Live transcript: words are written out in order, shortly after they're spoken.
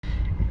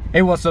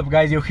Hey, what's up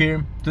guys, you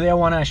here. Today I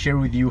want to share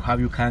with you how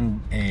you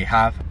can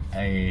have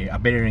a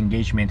better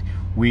engagement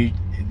with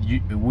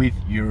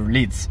your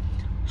leads.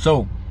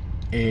 So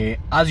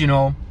as you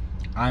know,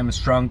 I'm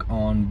strong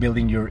on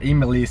building your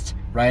email list,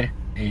 right?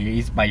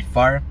 It's by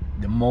far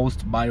the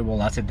most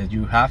valuable asset that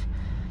you have,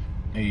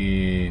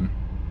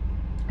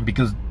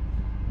 because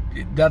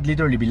that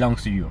literally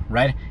belongs to you,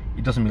 right?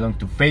 It doesn't belong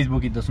to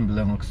Facebook, it doesn't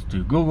belong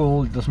to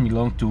Google, it doesn't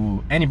belong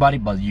to anybody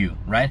but you,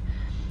 right?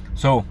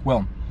 So,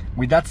 well,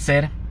 with that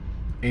said,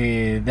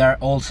 there are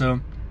also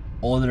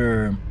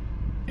other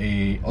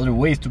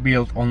ways to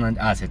build online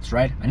assets,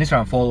 right? An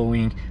Instagram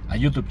following, a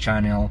YouTube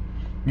channel,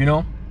 you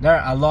know,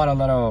 there are a lot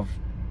of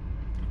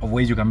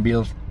ways you can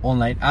build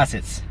online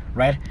assets,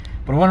 right?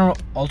 But one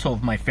also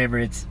of my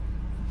favorites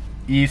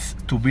is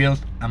to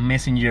build a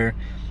messenger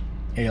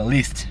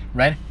list,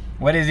 right?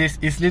 What is this?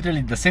 It's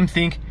literally the same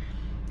thing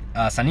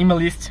as an email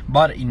list,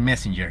 but in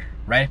Messenger,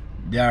 right?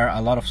 There are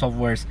a lot of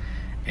softwares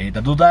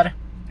that do that.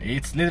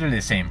 It's literally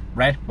the same,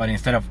 right? But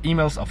instead of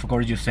emails, of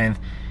course, you send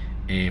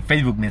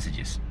Facebook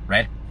messages,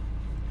 right?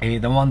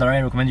 The one that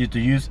I recommend you to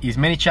use is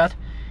ManyChat.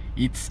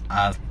 It's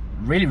a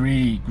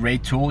really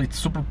great tool. It's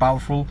super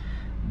powerful.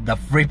 The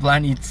free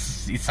plan,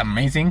 it's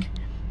amazing,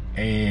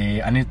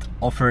 and it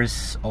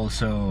offers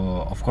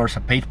also, of course,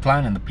 a paid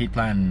plan, and the paid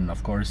plan,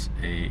 of course,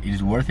 it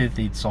is worth it.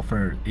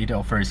 It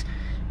offers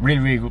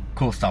really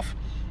cool stuff.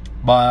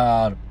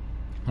 But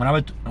what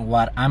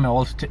I'm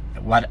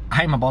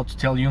about to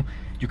tell you,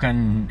 you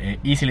can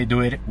easily do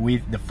it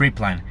with the free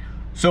plan.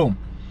 So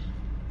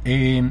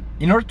in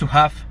order to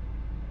have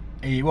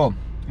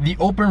the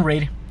open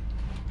rate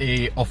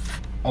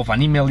of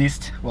an email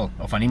list,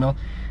 of an email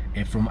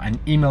from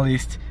an email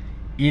list,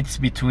 it's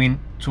between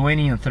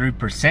 20 and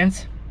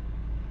 30%,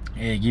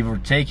 give or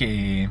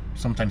take,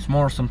 sometimes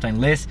more, sometimes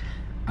less,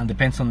 and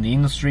depends on the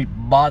industry.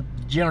 But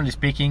generally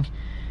speaking,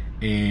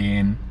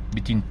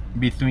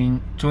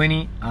 between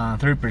 20 and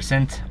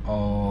 30%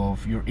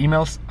 of your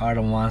emails are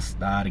the ones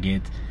that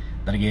get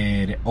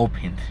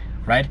opened,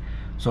 right?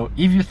 So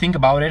if you think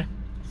about it,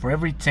 for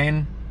every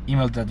 10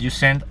 emails that you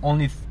send,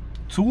 only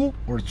 2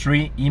 or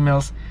 3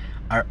 emails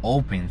are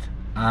opened.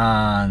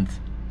 And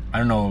I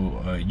don't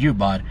know you,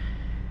 but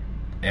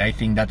I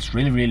think that's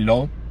really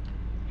low,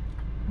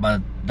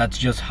 but that's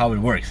just how it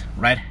works,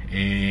 right?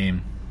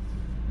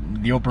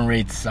 The open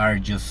rates are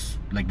just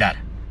like that.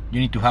 You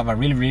need to have a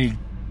really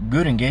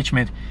good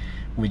engagement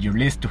with your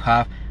list to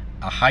have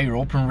a higher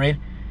open rate.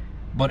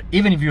 But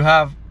even if you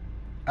have,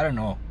 I don't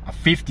know, a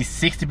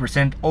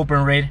 50-60%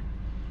 open rate,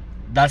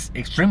 that's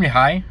extremely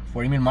high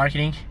for email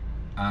marketing,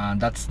 and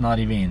that's not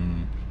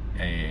even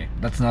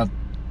that's not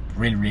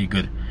really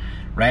good,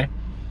 right?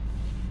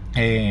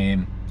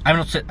 I'm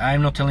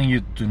not telling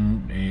you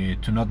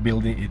to not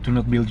build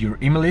your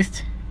email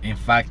list. In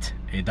fact,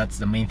 that's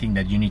the main thing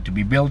that you need to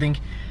be building.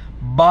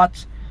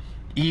 But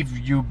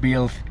if you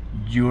build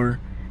your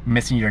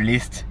messenger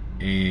list,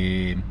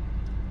 the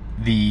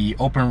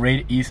open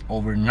rate is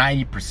over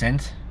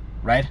 90%,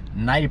 right?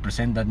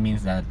 90%, that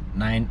means that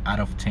 9 out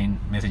of 10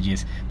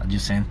 messages that you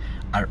send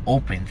are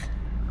opened.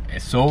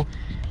 So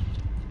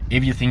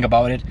if you think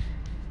about it,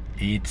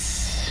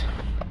 it's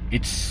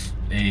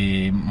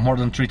more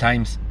than 3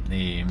 times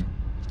the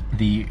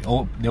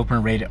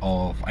open rate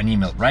of an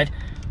email, right?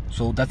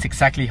 So that's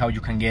exactly how you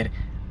can get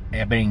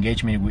a better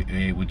engagement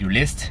with your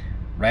list,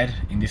 right?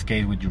 In this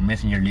case, with your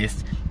messenger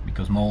list,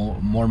 because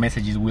more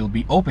messages will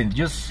be opened.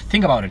 Just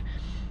think about it.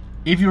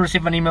 If you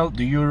receive an email,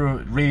 do you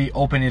really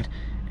open it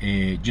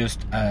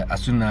just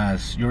as soon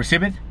as you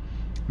receive it?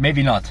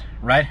 Maybe not,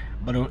 right?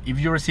 But if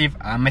you receive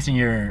a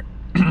messenger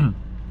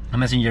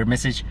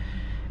message,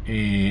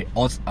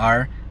 odds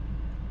are,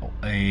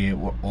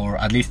 or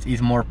at least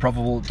it's more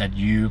probable that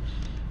you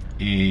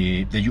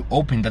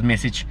open that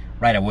message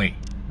right away,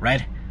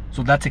 right?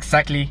 So that's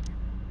exactly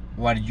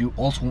what you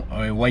also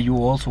why you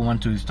also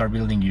want to start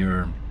building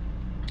your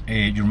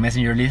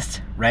messenger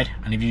list, right?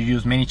 And if you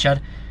use ManyChat,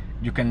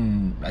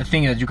 I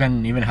think that you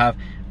can even have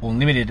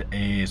unlimited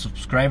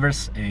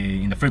subscribers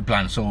in the free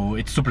plan. So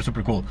it's super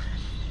cool.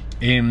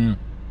 The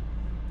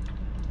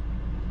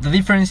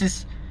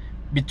differences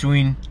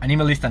between an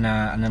email list and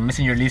a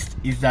messenger list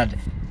is that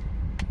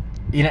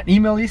in an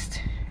email list,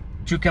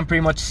 you can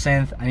pretty much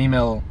send an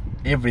email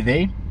every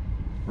day,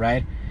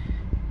 right?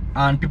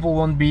 And people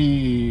won't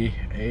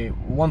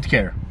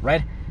care,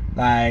 right?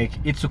 Like,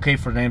 it's okay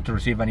for them to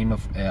receive an email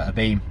a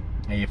day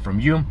from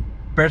you.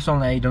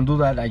 Personally, I don't do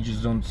that. I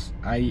don't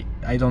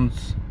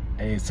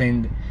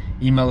send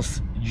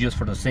emails just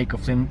for the sake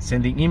of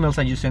sending emails.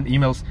 I just send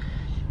emails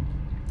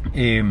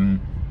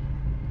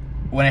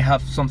when I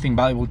have something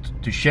valuable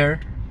to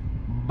share.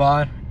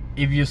 But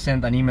if you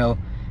send an email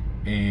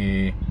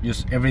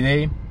just every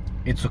day,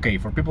 it's okay.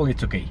 For people,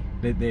 it's okay.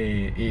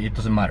 It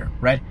doesn't matter,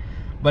 right?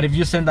 But if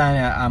you send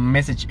a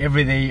message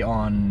every day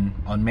on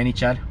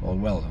ManyChat, or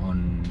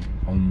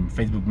on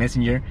Facebook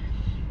Messenger,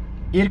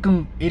 it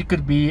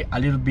could be a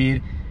little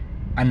bit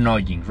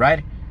annoying,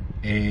 right?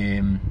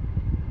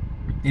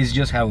 It's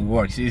just how it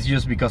works. It's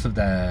just because of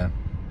the,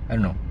 I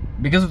don't know,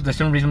 because of the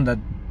same reason that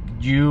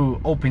you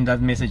open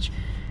that message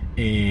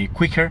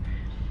quicker.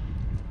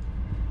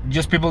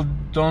 Just people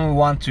don't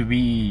want to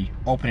be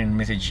opening a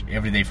message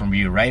every day from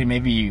you, right?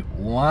 Maybe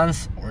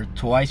once or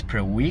twice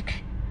per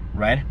week,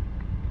 right?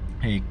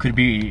 It could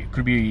be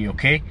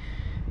okay.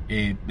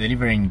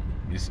 Delivering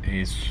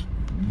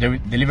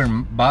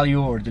delivering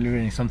value or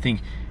delivering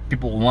something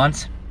people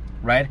want,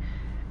 right?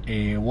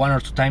 1 or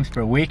 2 times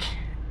per week,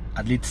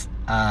 at least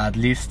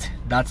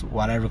that's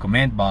what I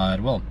recommend.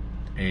 But well,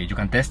 you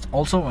can test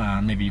also,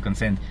 and maybe you can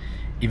send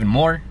even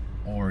more,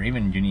 or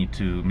even you need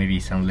to maybe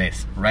send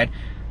less, right?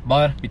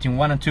 But between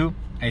 1 and 2,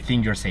 I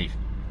think you're safe.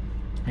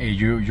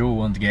 You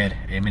won't get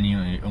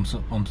many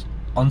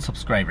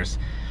unsubscribers.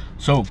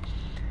 So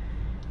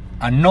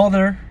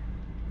another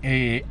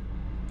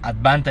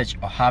advantage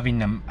of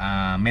having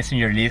a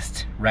messenger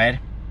list, right?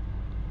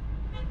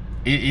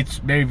 It's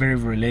very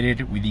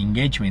related with the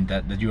engagement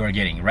that you are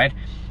getting, right?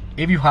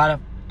 If you have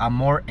a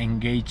more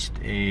engaged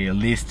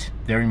list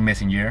there in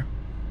Messenger,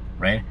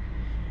 right,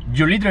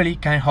 you literally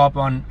can hop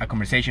on a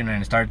conversation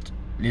and start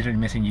literally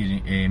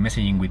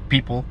messaging with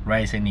people,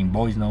 right? Sending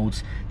voice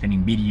notes,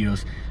 sending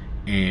videos,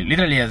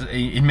 literally as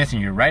in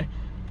Messenger, right?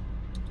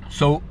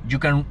 So you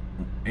can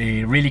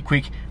really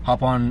quick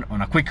hop on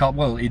a quick call.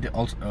 Well, it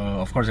also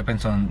of course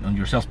depends on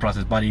your sales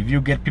process, but if you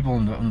get people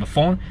on the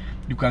phone,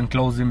 you can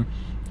close them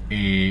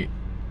a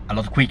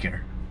lot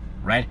quicker,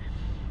 right?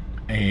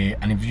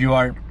 And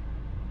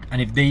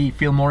if they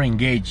feel more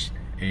engaged,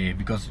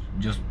 because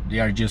they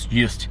are just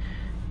used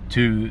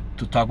to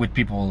talk with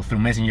people through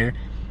Messenger,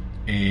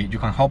 you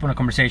can hop on a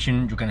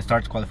conversation, you can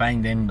start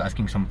qualifying them,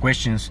 asking some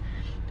questions,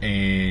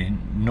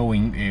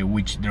 knowing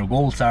which their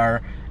goals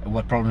are,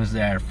 what problems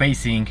they are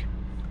facing,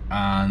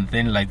 and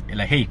then like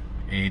hey,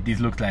 this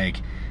looks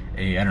like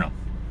I don't know,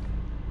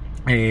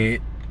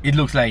 it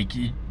looks like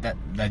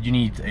that you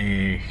need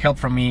help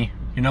from me,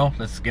 you know,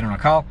 let's get on a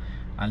call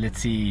and let's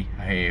see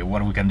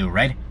what we can do,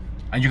 right?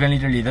 And you can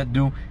literally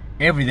do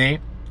every day,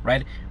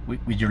 right,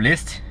 with your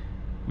list,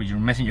 with your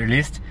Messenger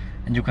list,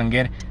 and you can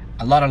get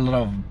a lot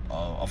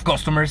of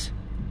customers.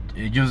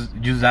 Just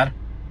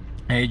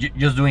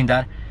doing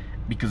that,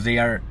 because they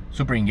are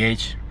super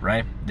engaged,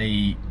 right?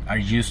 They are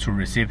used to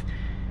receive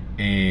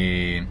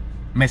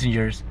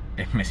messages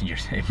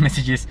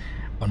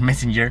on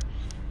Messenger,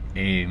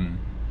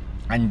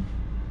 and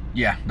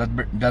yeah,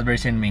 that very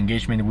same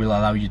engagement will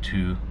allow you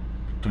to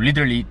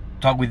literally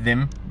talk with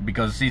them,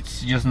 because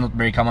it's just not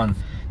very common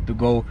to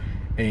go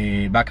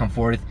back and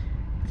forth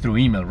through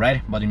email,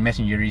 right? But in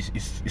Messenger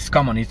is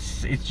common.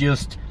 It's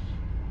just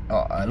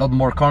a lot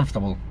more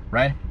comfortable,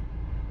 right?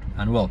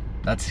 And well,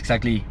 that's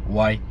exactly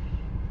why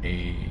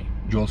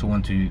you also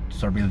want to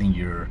start building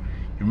your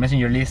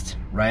Messenger list,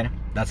 right?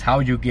 That's how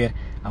you get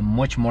a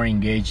much more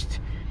engaged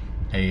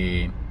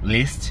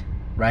list,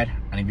 right?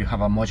 And if you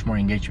have a much more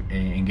engaged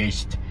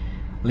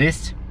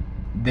list,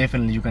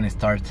 definitely you can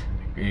start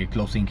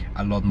closing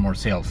a lot more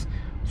sales.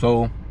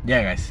 So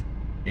yeah, guys,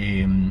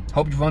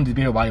 hope you found this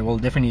video valuable.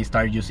 Definitely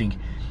start using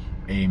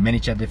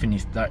ManyChat.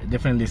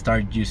 Definitely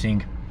start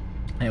using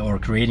or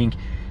creating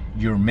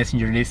your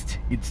Messenger list.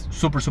 It's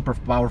super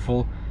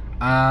powerful.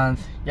 And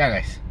yeah,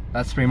 guys,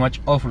 that's pretty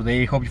much all for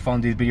today. Hope you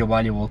found this video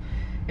valuable.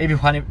 If you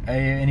have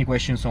any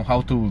questions on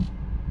how to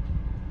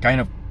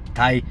kind of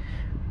tie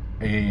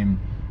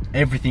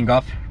everything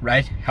up,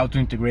 right, how to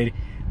integrate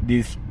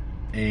this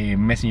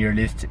Messenger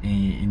list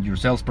in your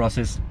sales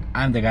process,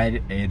 I'm the guy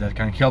that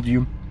can help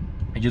you.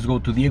 Just go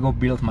to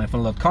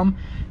diegobuildmyfunnel.com.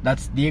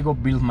 that's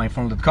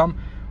diegobuildmyfunnel.com.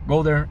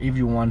 Go there if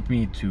you want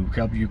me to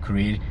help you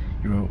create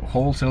your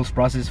whole sales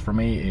process from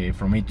A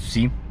to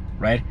Z,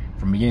 right,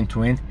 from beginning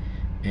to end,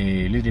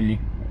 literally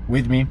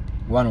with me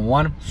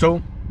one-on-one.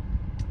 So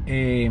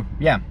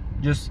yeah,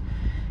 just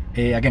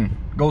again,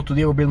 go to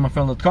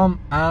diegobuildmyfunnel.com,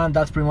 and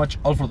that's pretty much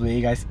all for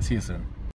today, guys. See you soon.